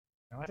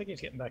I think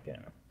he's getting back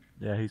in.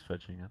 Yeah, he's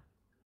fetching it.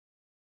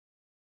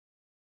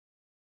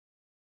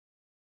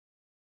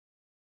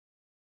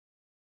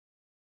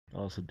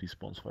 Also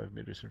despawns 5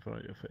 meters in front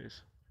of your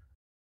face.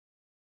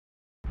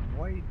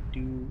 Why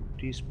do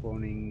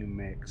despawning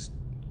mechs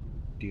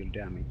deal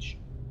damage?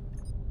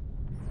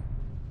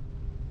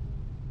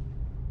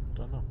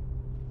 Don't know.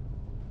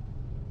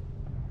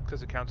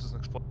 Because it counts as an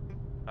explosion?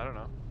 I don't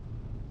know.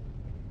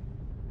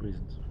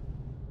 Reasons.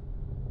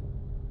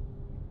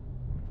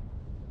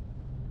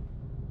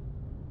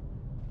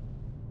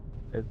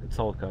 It's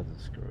all kinds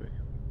of screwy.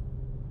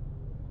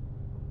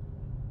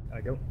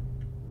 I go.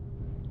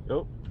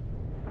 Oh.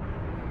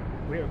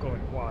 We are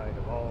going wide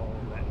of all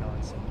that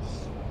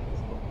nonsense.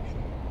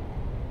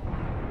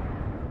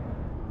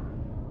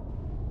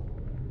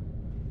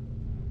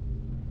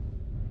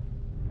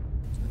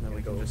 And then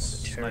we can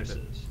just snipe it.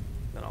 terraces.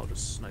 Then I'll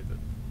just snipe it.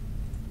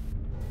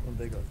 When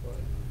they go quiet.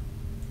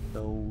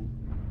 So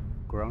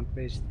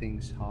ground-based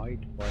things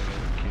hide while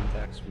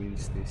Kintax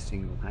wins this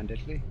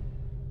single-handedly?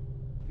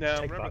 No,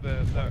 Take remember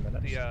about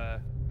 20 minutes.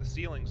 the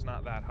ceiling's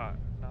not that high.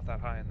 Not that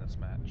high in this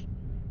match.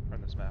 Or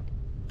in this map.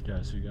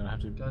 Yeah, so you're gonna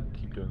have to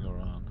keep going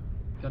around.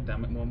 God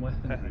damn it, more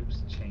weapon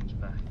groups change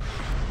back.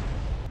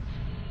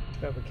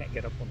 But we can't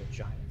get up on the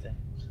giant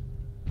things.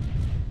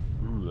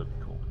 Ooh, that'd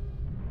be cool.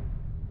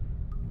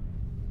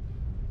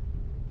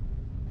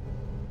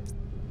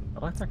 I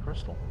like that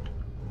crystal.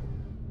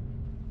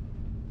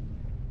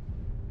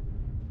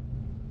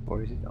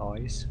 Or is it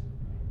ice?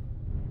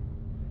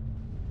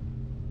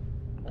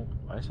 Oh,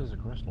 ice is a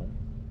crystal.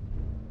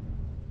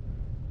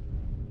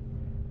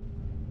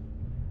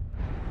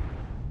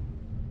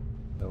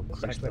 So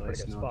It's actually a crystal pretty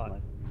is good not spot.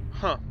 like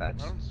Huh.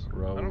 That's-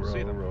 I don't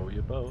see them. Row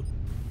your boat.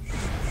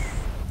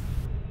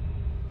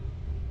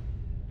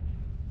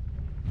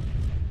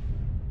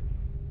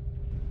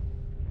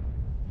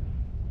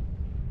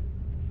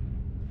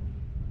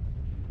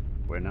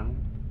 where now?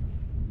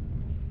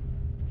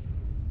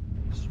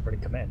 This is a pretty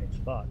commanding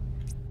spot.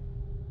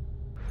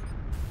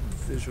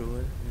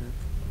 Visually,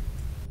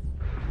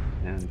 yeah.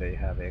 And they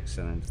have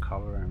excellent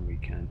cover and we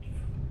can't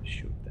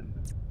shoot them.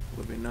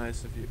 Would be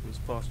nice if it was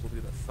possible to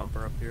get a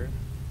thumper up here.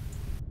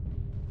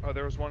 Oh,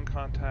 there was one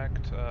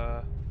contact,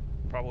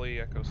 probably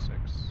Echo 6.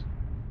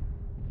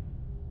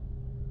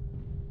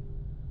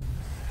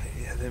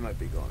 Yeah, they might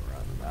be going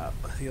around the map,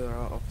 the other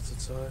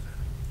opposite side.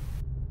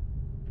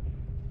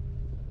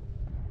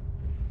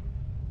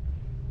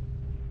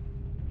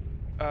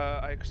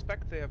 I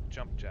expect they have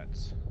jump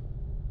jets.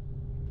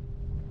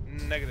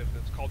 Negative,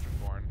 that's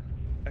Cauldron-born.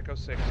 Echo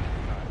 6, not.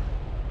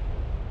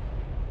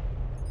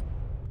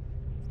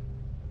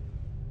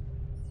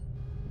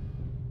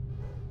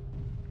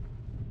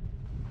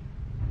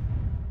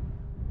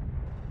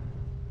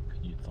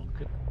 Can you thunk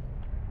it?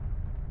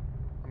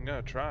 I'm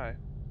gonna try.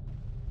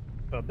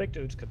 But big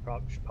dudes should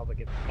probably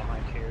get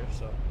behind here,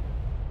 so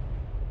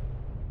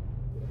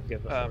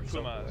give the force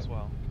Puma away. as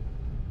well.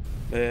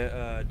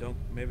 Don't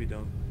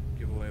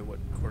give away what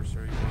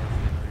Corsair you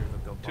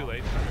are. They'll Too bomb.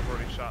 late, I've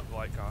already shot the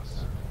light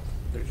costs.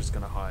 They're just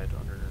gonna hide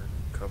under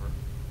cover.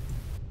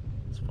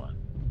 It's fine.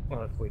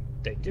 Well, if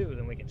they do,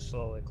 then we can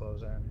slowly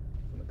close in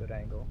from a good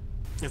angle.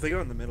 If they go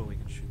in the middle, we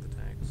can shoot the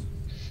tanks.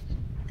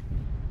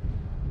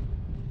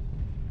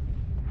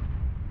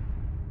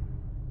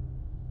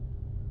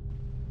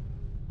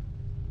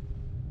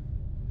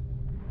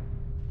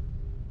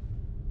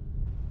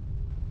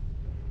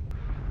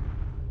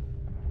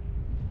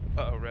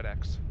 Uh-oh, Red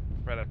X.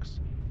 Red X.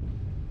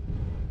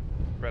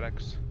 Red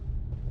X.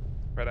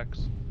 Red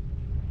X.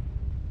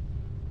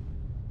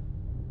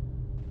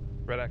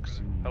 Red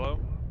X. Hello?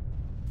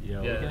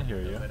 Yeah, we can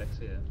hear you. FedEx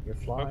here. You're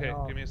flying Okay,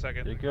 off. give me a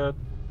second. You're good.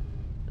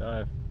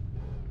 Dive.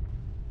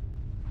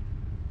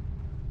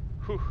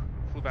 Whew,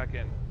 flew back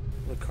in.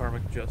 The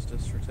karmic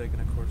justice for taking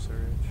a Corsair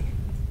edge.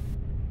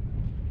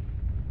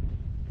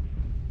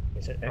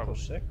 Is it Echo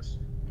Probably. 6?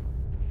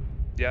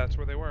 Yeah, that's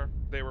where they were.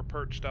 They were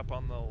perched up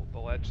on the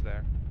ledge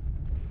there.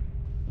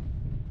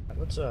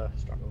 Let's start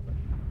moving.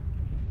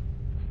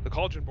 The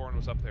Cauldron-born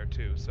was up there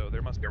too, so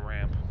there must be a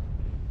ramp.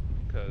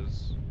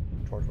 Because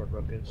Towards where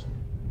Rook is.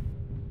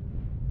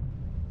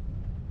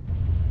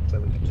 So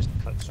we can just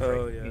cut straight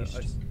Oh yeah, east.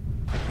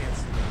 I can't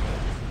see the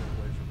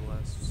laser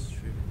blasts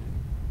shooting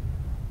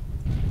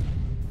me.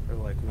 They're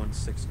like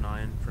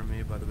 169 from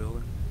me by the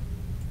building.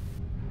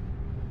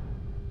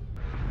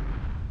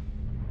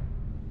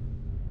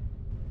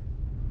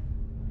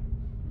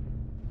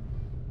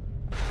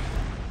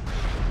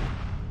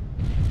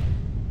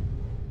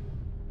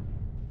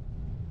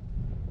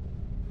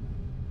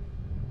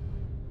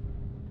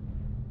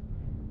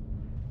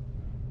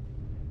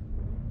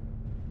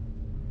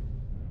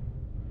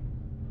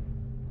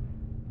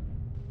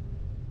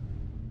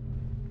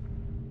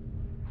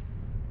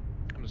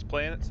 I'm just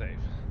playing it safe.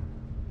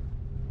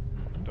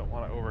 Don't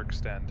want to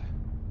overextend.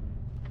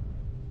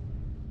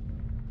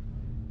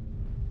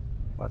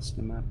 What's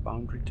the map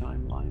boundary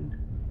timeline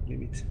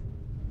limit?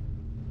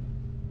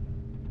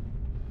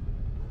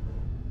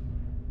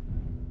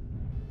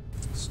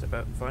 Step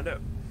out and find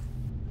out.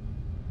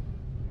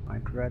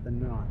 I'd rather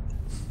not.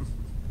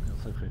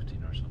 It's like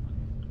 15 or something.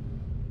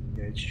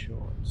 Yeah, it's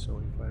short, so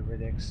if I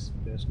red X,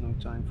 there's no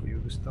time for you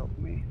to stop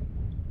me.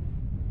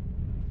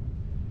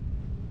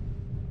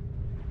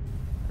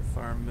 They're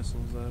firing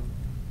missiles at him.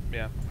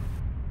 Yeah.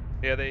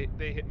 Yeah, they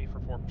hit me for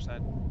 4%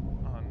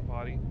 on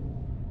body.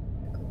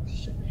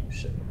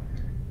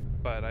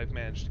 But I've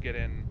managed to get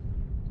in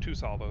 2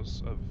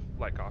 salvos of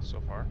light cost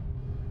so far.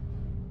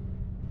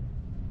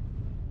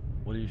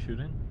 What are you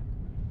shooting?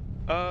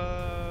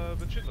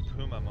 Been shooting the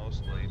Puma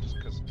mostly, just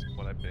because it's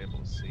what I've been able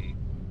to see.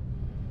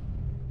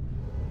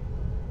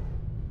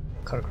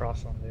 Cut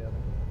across on the other.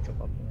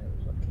 Jump up on the other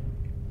side.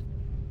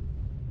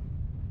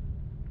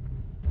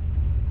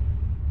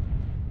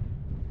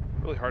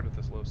 Really hard with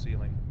this low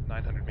ceiling,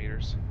 900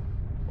 meters.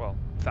 Well,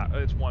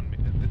 it's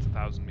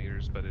 1,000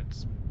 meters, but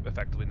it's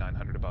effectively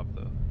 900 above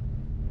the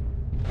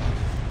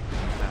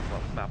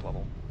map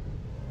level.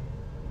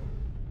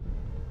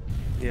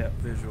 Yeah,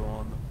 visual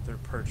on them. They're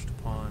perched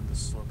upon the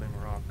sloping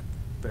rock,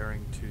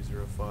 bearing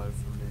 205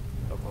 from me.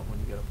 Up when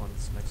you get up on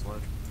this next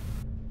ledge.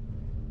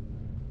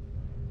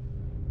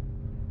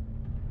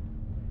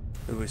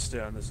 If we stay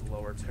on this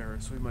lower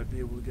terrace, we might be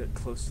able to get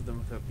close to them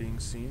without being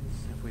seen,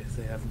 if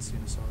they haven't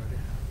seen us already.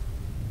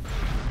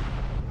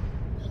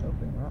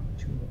 Sloping rock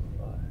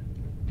 205.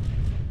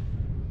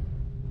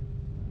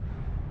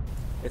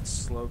 It's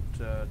sloped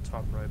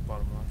top right,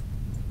 bottom left.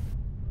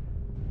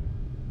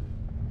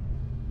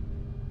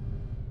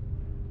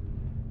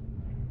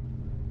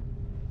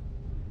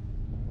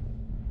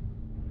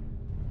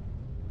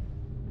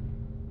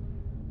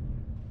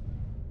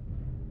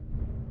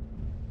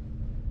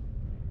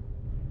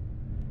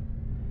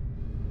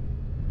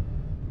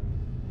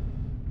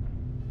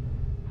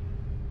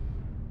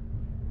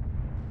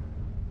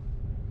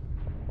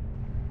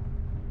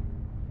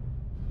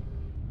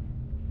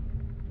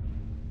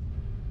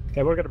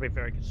 Okay, we're going to be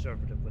very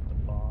conservative with the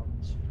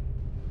bombs.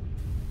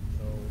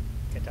 So,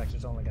 Kintax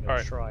is only going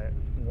to try it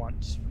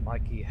once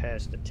Mikey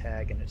has the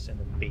tag and it's in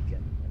the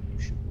beacon, and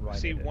you shoot right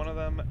See at it. one of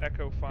them,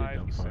 Echo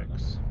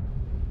 5-6.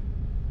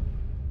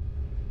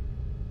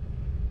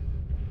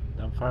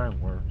 Dumbfiring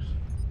works.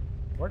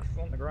 Works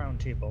on the ground,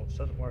 T-bolts.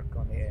 Doesn't work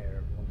on the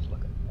air. Everyone's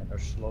looking, and they're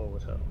slow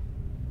as hell.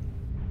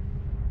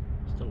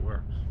 Still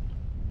works.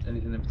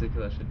 Anything in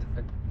particular I should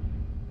tag?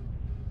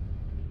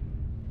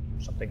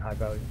 Something high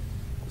value.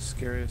 The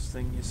scariest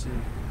thing you see.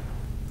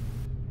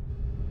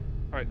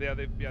 Alright, yeah,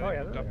 they've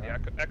moved up they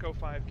the Echo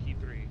 5, Key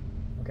 3.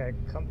 Okay,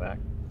 come back.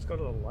 Let's go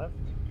to the left.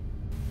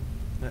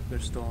 They're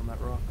still on that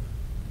rock.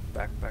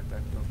 Back,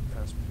 don't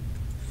pass me.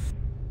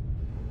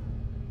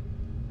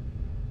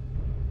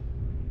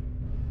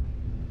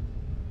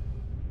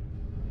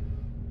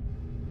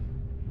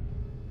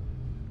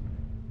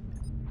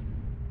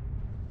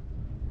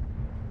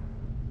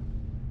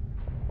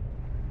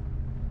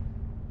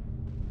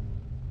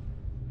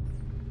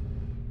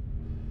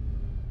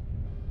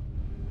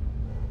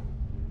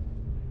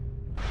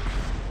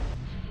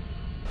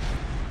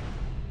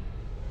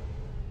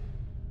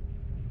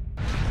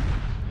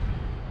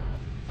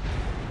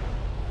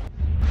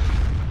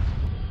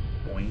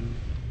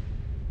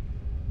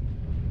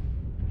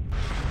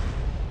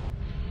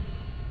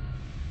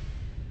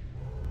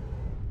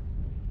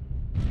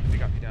 They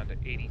got me down to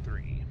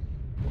 83.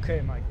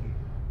 Okay, Mikey.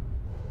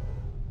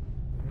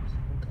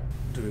 Okay.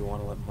 Do we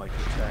want to let Mikey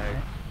tag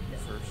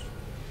first?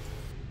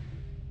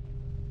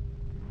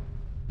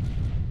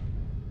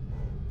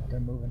 They're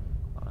moving.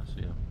 Oh, I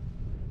see him.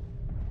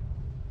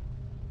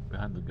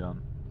 Behind the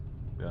gun.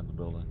 Behind the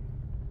building.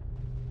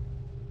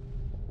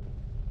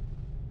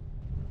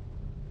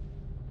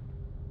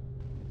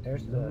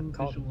 There's the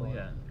visual,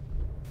 yeah.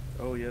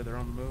 Oh yeah, they're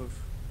on the move.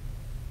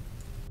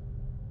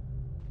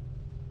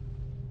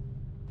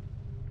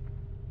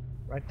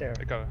 Right there.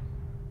 I got a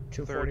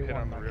 241. third hit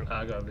on the Mikey. rear.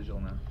 I got a visual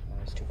now. Oh,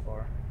 that's too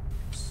far.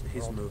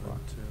 He's Roll moving far.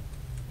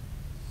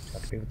 too.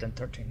 Got to be within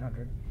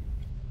 1300.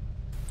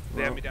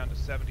 They have me down to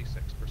 76%.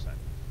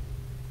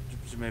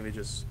 Maybe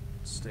just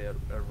stay out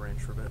of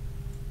range for a bit.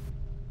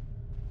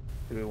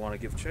 Do we want to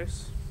give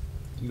chase?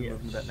 They're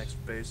moving to that next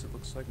base, it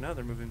looks like. No,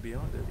 they're moving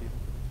beyond it even.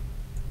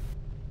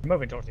 They're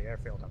moving towards the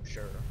airfield, I'm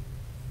sure.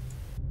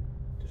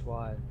 Which is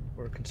why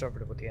we're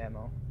conservative with the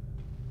ammo.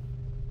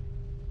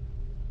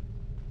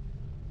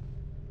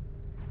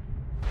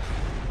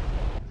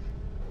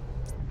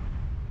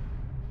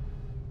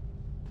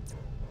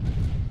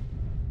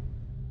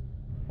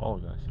 All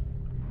guys.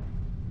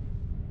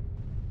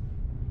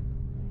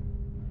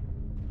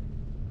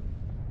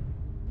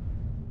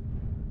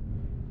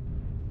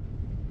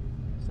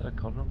 Is that a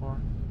cover bar?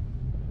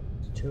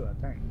 It's 2, I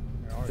think.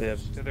 They have,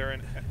 So they're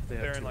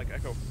in like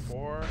Echo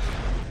 4.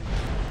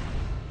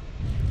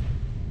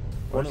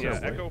 One of Yeah,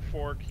 those- Echo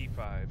 4, Key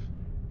 5.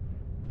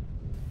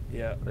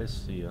 Yeah, They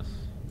see us.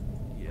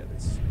 yeah, they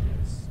see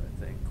us. I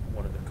think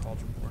one of the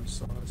Cauldron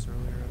saw us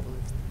earlier, I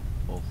believe.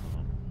 Both of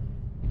them.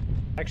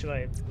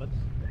 Actually, let's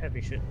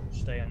heavy shit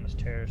stay on this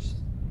terrace.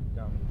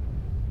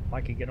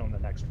 Mikey, get on the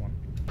next one.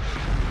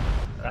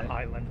 That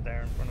island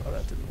there in front of Oh,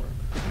 us. that didn't work.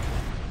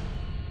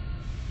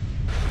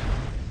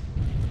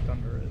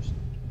 Thunder is.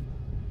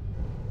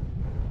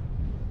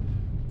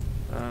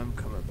 I'm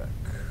coming back.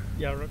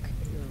 Yeah, Rook,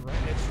 you're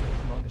right next to the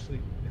humongously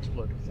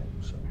exploded thing,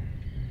 so.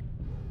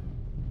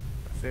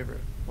 My favorite.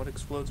 What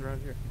explodes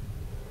around here?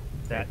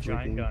 That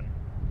giant gun.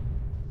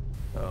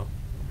 Oh.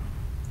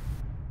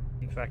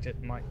 In fact,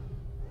 it might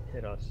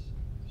hit us.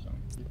 So,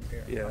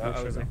 here, Yeah,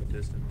 I was like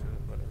distant to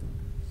it, whatever.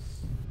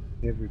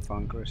 Every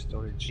bunker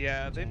storage.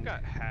 Yeah, they've tank.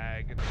 got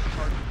hag, and it's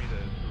hard for me to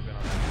move in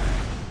on that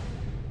hag.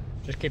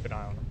 Just keep an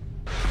eye on them.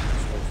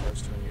 Just wait for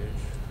us to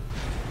engage.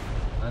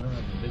 I don't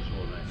have a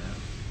visual right now.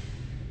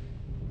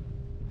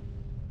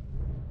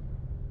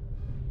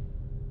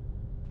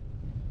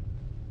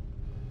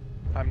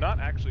 I'm not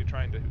actually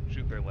trying to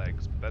shoot their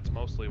legs, but that's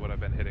mostly what I've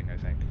been hitting, I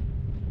think.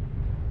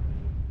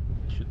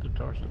 Shoot the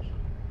torsos.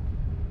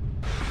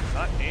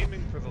 Not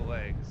aiming for the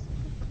legs.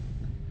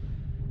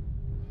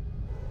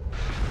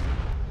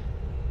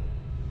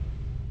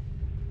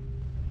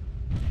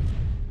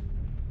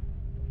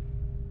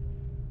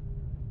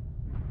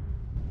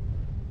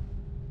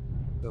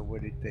 So where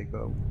did they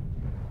go?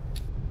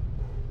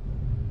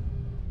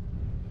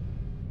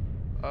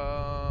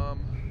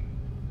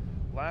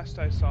 Last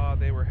I saw,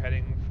 they were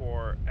heading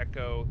for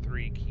Echo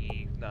 3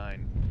 Key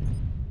 9.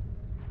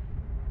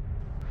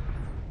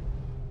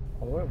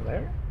 All the way over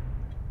there?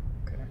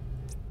 Okay.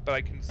 But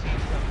I can see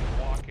them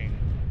walking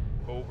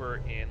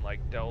over in like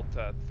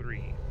Delta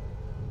 3.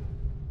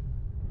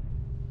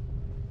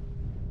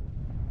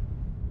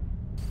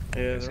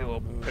 Yeah, I see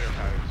little pitter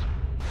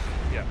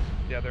patters.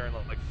 Yeah, they're in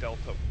like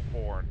Delta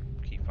 4 and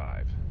Key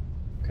 5.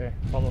 Okay,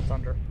 follow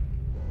thunder.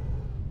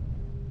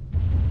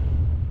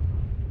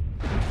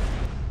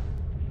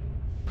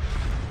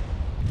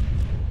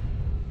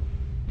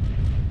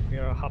 We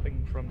are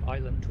hopping from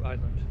island to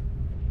island.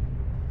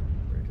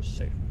 We're just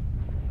safe.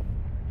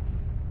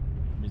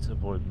 Needs to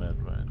avoid med,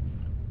 right?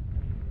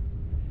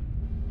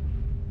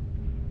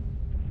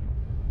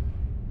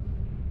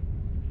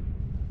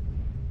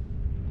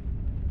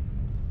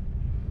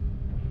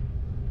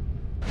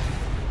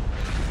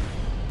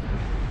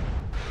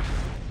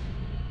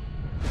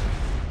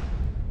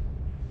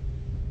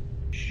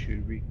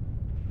 Should we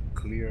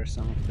clear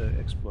some of the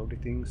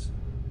exploded things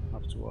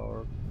up to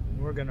our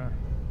We're gonna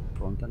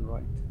front and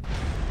right?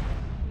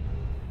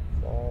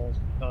 fall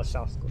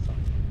south, go south.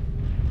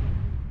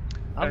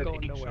 I I'm have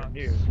going 8 nowhere shots.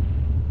 near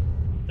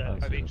that. I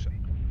have 8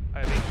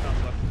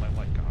 shots left in my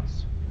light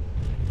goss.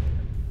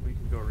 We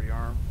can go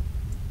rearm.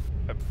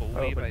 I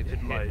believe but I've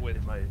hit with.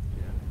 it might,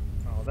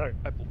 yeah. Oh, they're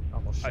I, bel-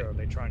 almost sure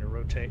they're trying to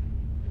rotate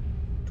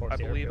towards I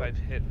the believe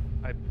airfield.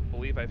 I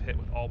believe I've hit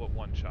with all but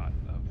 1 shot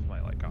of my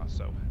light goss.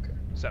 So Okay.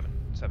 7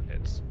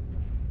 hits.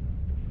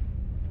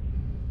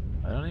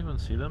 I don't even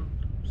see them,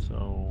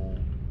 so...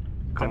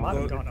 They might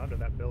have Look, gone under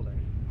that building.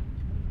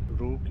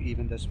 Rook,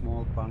 even the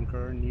small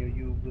bunker near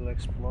you will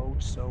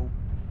explode, so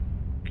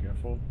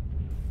careful.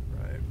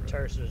 Right.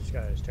 Terraces,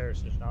 guys,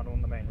 terraces, not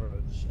on the main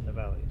roads, in the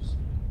valleys.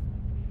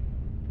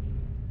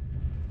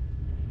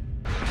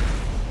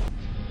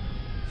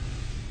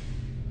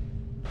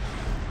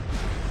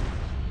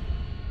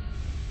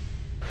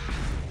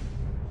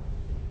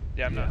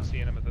 Yeah, I'm Yeah. not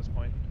seeing him at this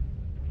point.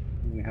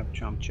 We have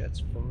jump jets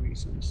for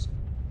reasons.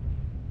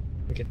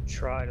 We could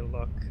try to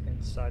look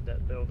inside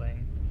that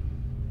building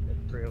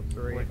at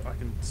 303. Wait, I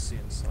can see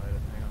inside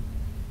it. Hang on.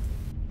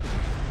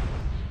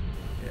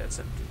 Yeah, it's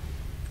empty.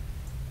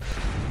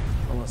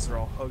 Unless they're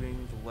all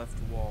hugging the left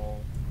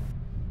wall,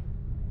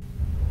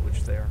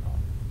 which they are not.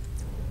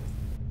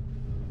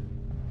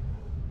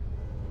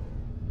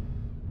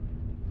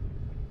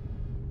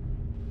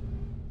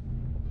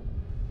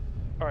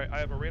 Alright, I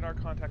have a radar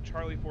contact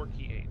Charlie 4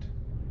 Key 8.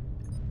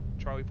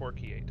 Charlie 4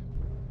 Key 8.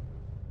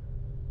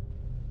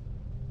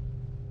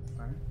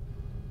 Alright.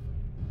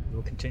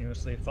 We'll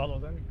continuously follow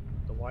them,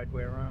 the wide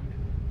way around.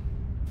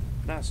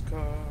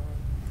 NASCAR.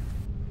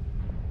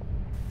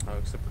 Oh,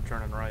 except for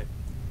turning right.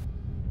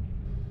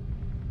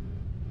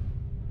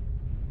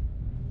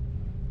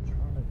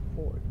 Charlie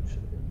 4, you should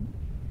have been.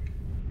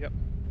 Yep.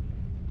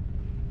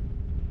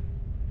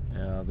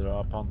 Yeah, they're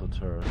up on the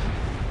turret.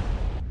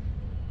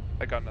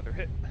 I got another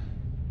hit.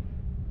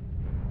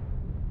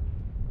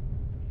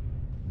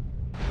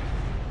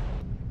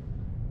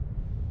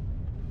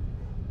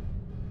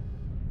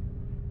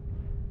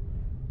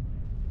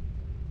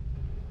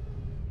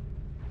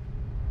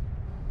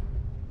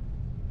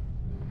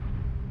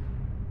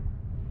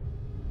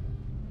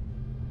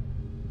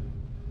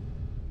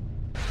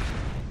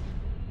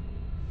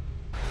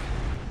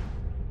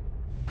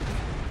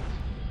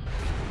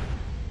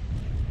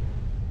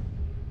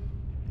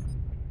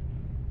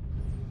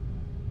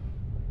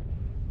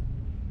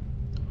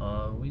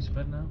 We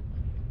spread now?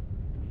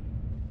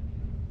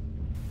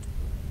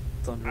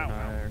 Thunder and Ow, I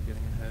ow. are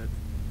getting ahead.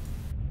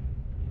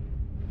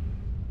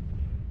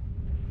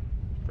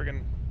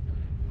 Friggin'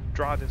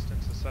 draw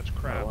distance is such I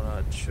crap.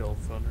 wanna chill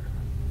Thunder.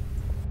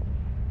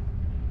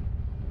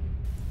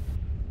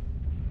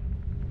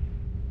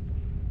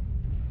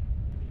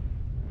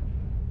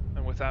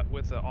 And with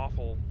the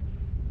awful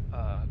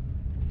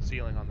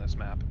ceiling on this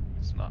map,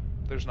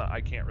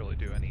 I can't really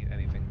do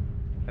anything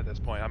at this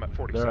point. I'm at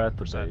 47%. They're at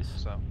the base.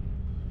 So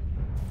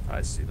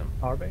I see them.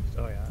 Our base?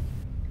 Oh yeah.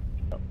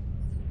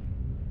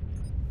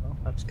 Well,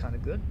 that's kind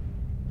of good.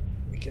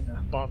 We can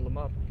bottle them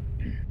up.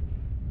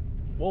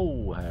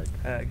 Whoa, heck.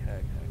 Hag.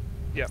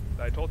 Yep,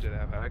 I told you to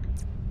have hag.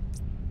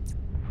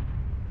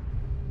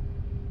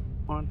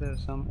 Aren't there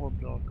some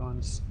orbital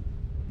guns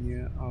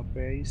near our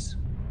base?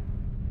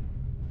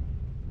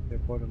 They're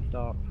bottomed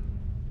up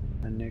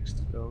and next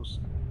to those.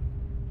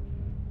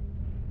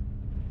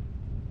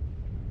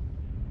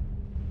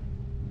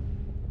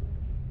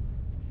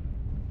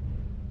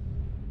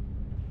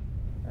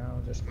 Now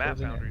just Map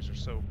closing in. boundaries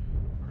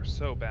are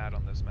so bad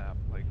on this map,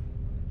 like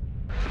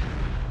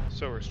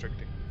so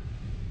restricting.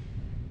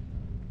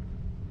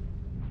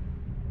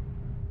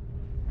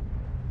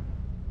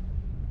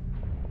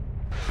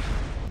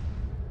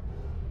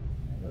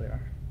 There they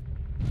are.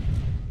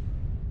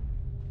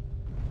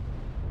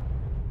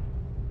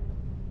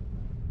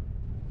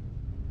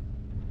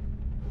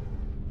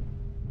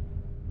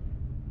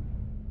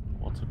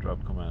 What's a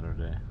drop commander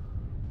day?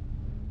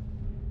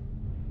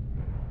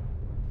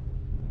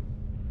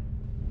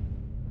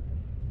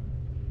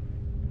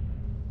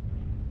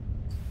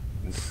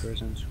 And the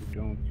persons who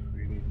don't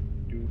really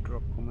do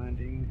drop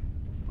commanding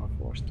are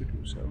forced to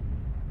do so.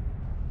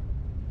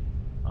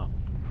 Oh.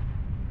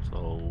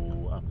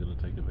 So I'm gonna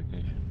take a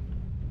vacation.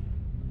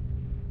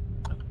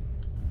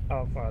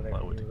 How far they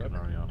Fly with from the you,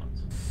 Rook? Canary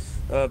Islands.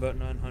 About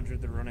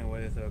 900. They're running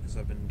away though, because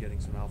I've been getting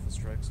some alpha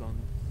strikes on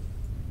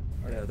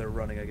them. Yeah, they're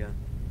running again.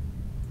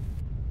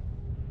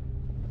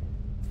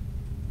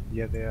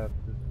 Yeah, they are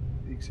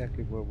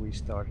exactly where we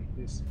started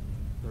this,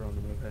 They're on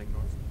the move heading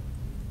north.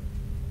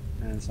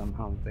 and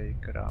somehow they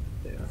got up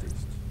there.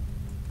 Northeast.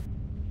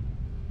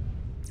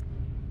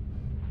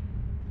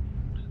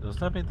 Does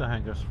that mean the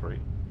hangar's free?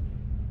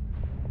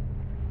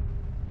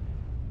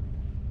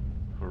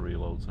 For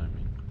reloads, I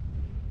mean.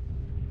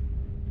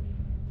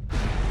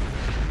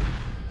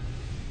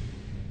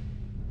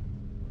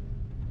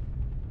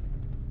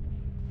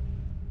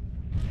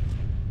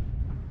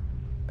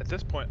 At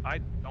this point, I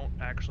don't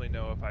actually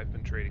know if I've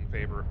been trading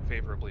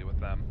favorably with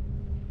them.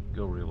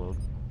 Go reload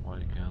while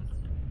you can.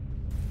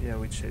 Yeah,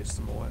 we chased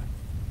them away.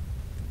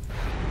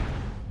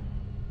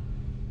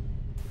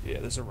 Yeah,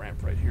 there's a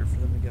ramp right here for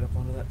them to get up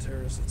onto that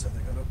terrace. That's how they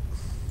got up.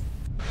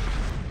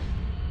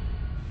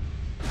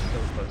 So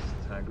close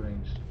to tag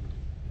range.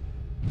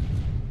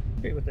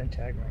 Be within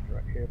tag range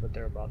right here, but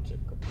they're about to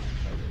go.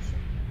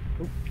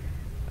 Oop.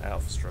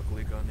 Alpha struck a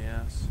leak on the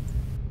ass.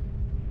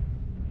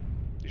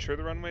 You sure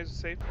the runway is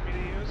safe for me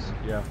to use?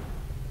 Yeah.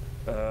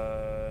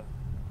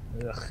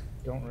 Ugh,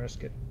 don't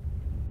risk it.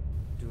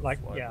 Do a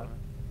Like, flyby. yeah.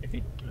 If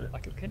he,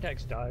 like, if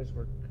Kintex dies,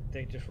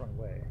 they just run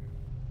away.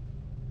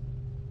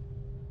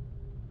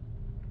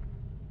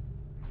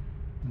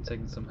 I'm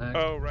taking some hack.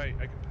 Oh right,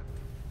 I can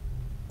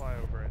fly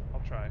over it.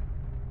 I'll try.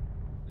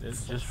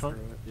 It's Fly just from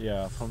through it.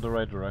 yeah, from the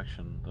right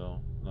direction though.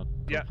 Not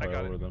Yeah, don't I fly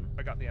got over it. them.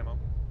 I got the ammo.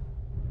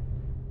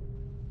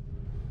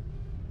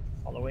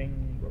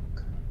 Following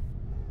Rook.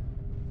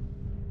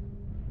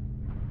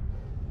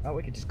 Oh,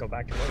 we could just go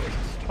back to where we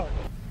started.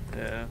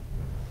 Yeah.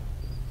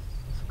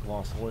 It's a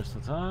lost waste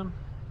of time.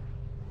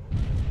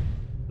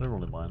 I don't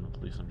really mind,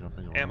 at least I'm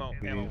jumping around.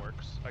 Ammo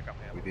works. I got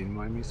my ammo. Within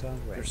my missile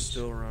range. They're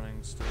still running.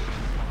 Still.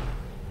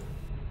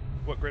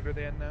 What grid are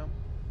they in now?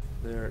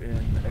 They're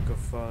in Echo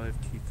 5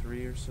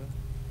 T3 or so.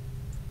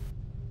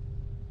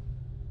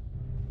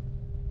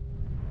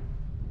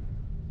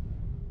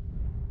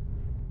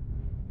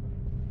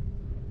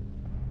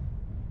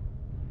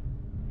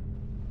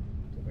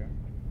 There.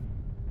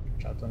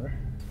 Shot thunder.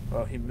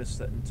 Oh, he missed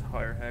that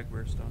entire hag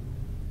burst on him.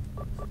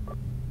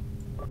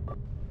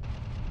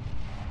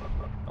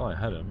 Oh, I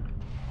had him.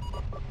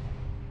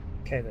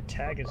 Okay, the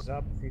tag is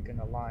up. If you can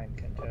align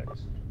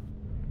Kintex.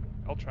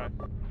 I'll try.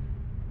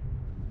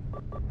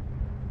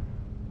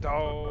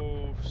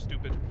 Oh,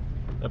 stupid.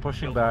 They're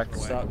pushing Build back.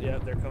 away. Stop. Yeah,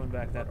 they're coming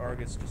back. That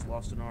Argus just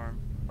lost an arm.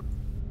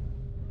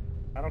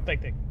 I don't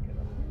think they can get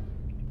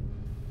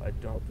up. I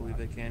don't believe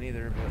they can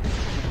either, but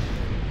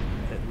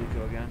hit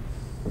Rico again.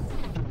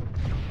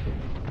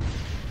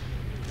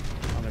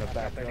 I'm gonna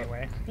back up.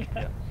 Anyway.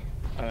 Yeah.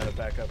 I'm gonna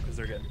back up because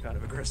they're getting kind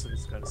of aggressive.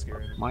 It's kind of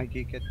scary.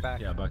 Mikey, get back.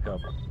 Yeah, back up.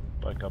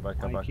 Back up,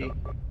 back up, Mikey. back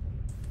up.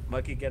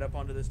 Mikey, get up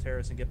onto this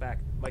terrace and get back.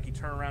 Mikey,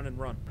 turn around and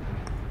run.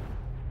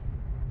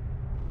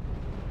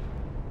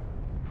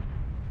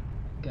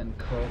 Getting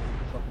caught with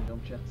the fucking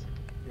jump jets.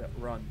 Yeah,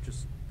 run.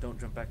 Just don't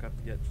jump back up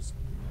yet. Just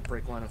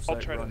break line of I'll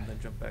sight, try run, to- then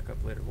jump back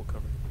up later. We'll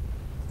cover.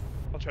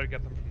 I'll try to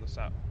get them from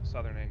the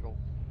southern angle.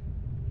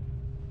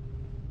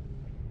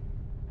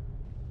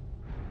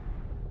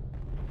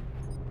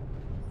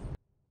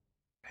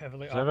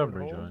 Heavily Does everyone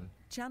awkward hold. rejoin?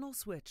 Channel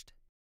switched.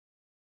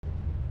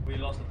 We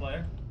lost a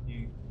player.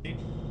 You did?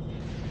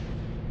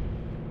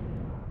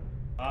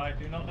 I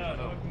do not know.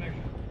 No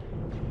connection.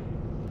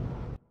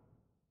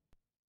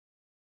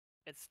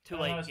 It's too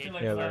late. It's too Gabe.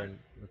 late. Yeah, for they're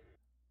that.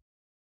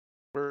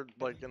 We're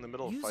like in the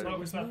middle of User fighting. was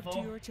was that moved for?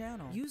 to your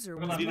channel. User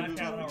We're was gonna moved back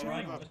to out your on our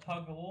right. channel. Just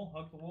hug the wall.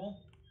 Hug the wall.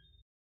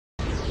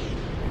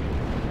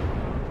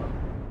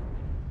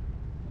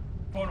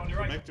 Forward on your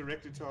right. Connect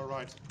directly to our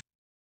right.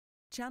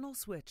 Channel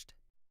switched.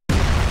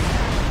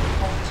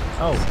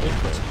 Oh, it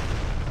froze.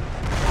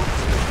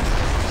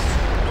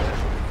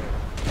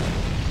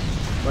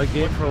 My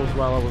game froze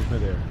while I was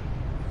midair.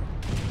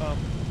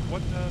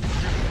 What,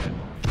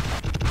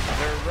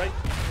 They're right.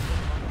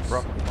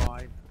 Row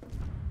 5.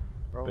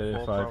 Row Beta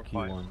 4, 5, row key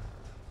 5. 1.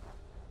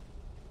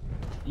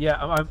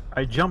 Yeah,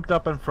 I jumped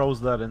up and froze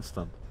that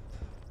instant.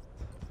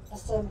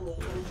 Assembly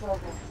in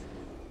progress.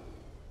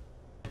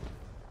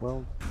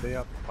 Well, they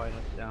are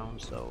pilot down,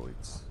 so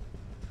it's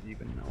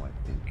even now, I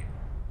think.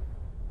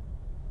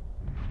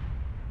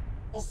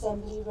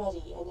 Assembly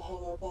ready in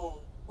Hangar Bay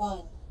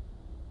 1.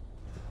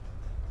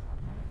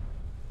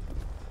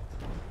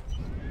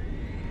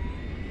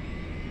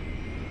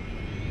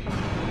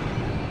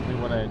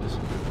 When I just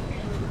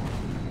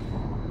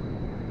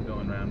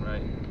Going round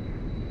right.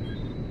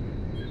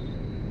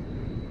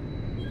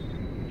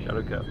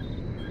 Shadow Cap.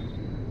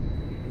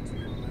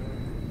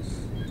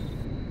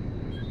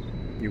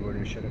 You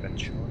wouldn't should have got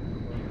shot.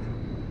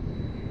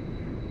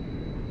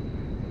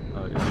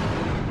 Oh yeah.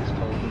 This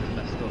Coleman's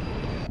messed up.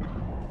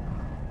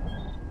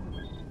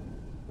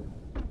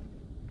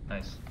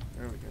 Nice.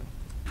 There we go.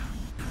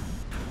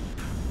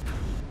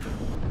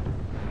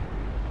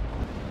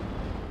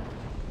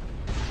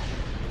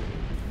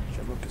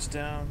 Shamrock is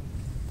down.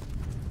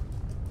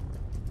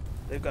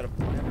 They've got a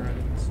planner out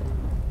of this.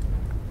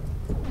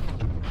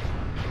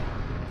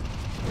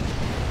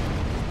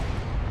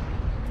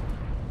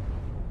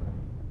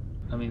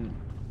 I mean,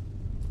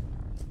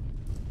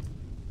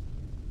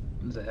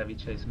 there's a heavy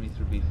chasing me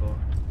through B4.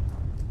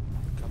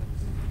 Coming.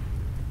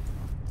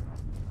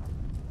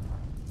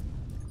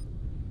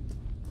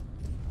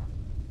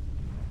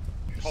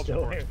 Hull Still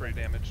support's here.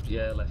 pretty damaged.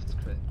 Yeah, left's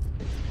crit.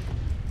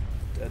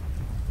 Dead.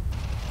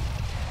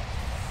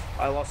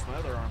 I lost my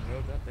other arm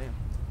though, goddamn.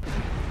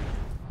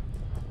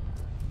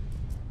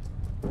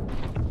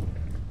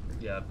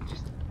 Yeah,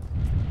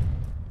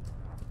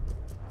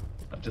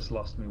 I've just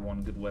lost me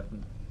one good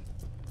weapon.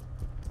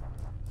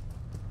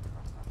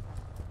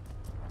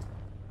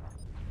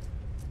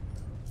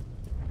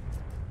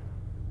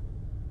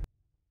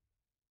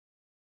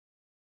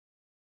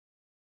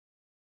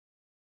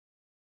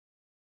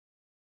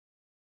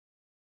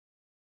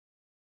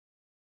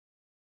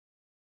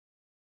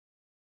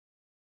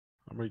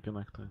 I'm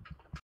reconnecting.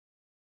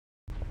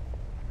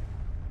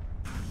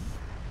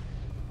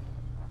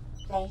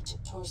 Right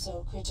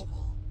torso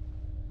critical.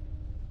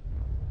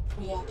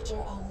 Reactor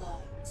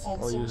online.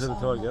 Sensors I'll use it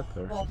until I online. get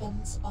there.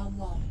 Weapons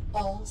online.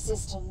 All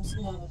systems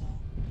nominal.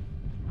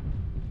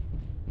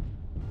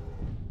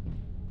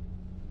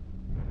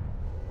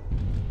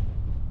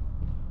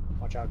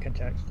 Watch out,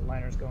 Kintex. The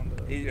liner's going to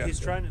the... He's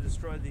trying to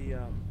destroy the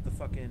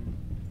fucking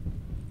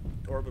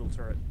orbital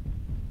turret.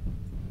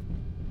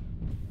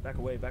 Back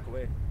away, back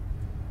away.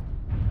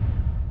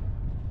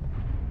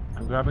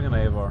 I'm grabbing an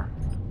AVAR.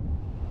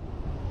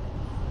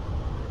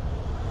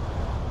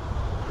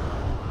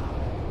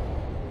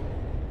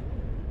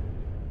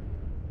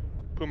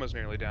 Puma's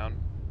nearly down.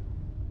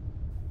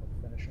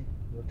 Finish him.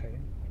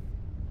 Rotating.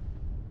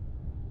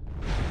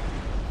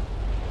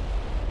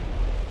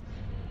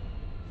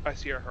 I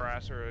see our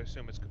harasser. I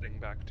assume it's getting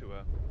back to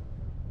a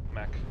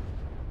mech.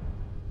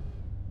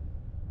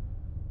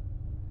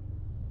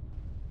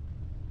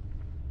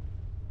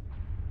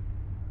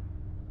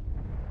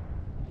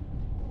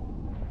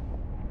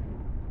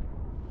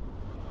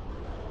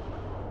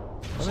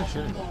 Oh, they're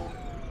shooting.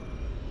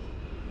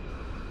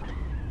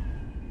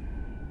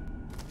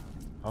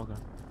 Okay.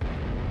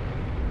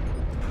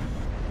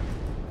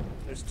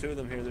 There's two of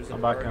them here. There's a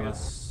I'm back in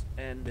Argus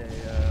and a.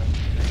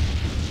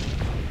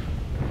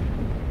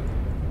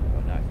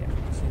 Oh no, I can't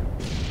really see him.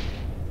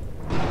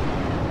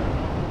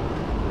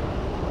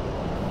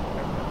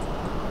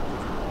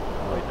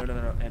 Wait,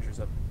 no. Andrew's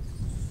up.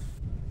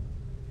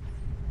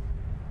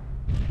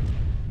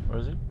 Where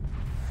is he?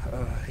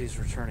 He's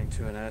returning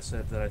to an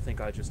asset that I think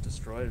I just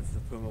destroyed. If the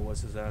Puma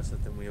was his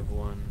asset, then we have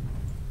won.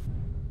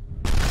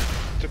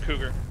 It's a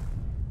Cougar.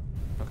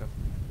 Okay.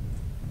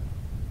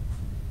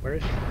 Where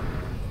is he?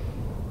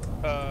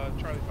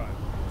 Charlie 5.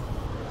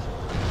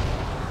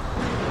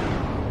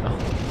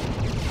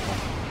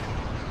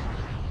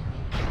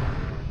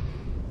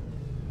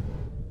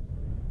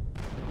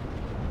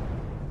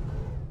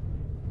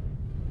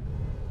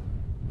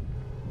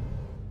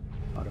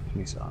 Out of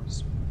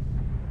missiles.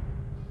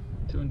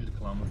 200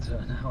 kilometers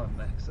an hour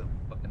max, so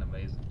fucking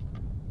amazing.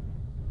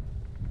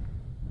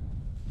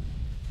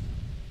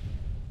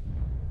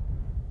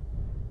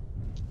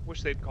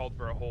 Wish they'd called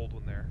for a hold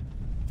when they're...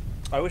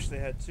 I wish they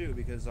had too,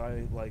 because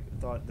I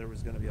thought there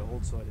was going to be a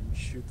hold, so I didn't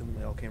shoot them.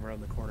 They all came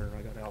around the corner, and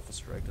I got alpha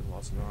striked and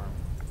lost an arm.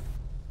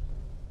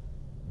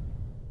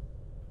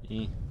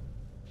 E.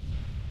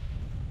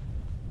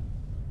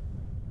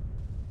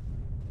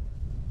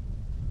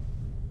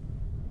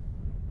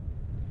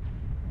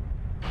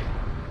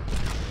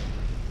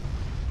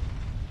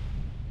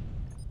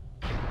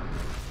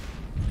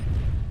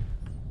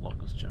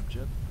 Locust jump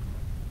jet.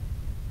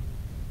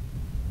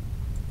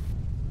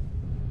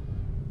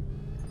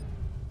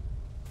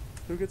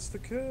 Who gets the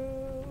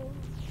kill?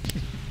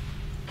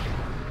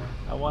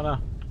 I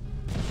wanna.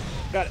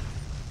 Got it.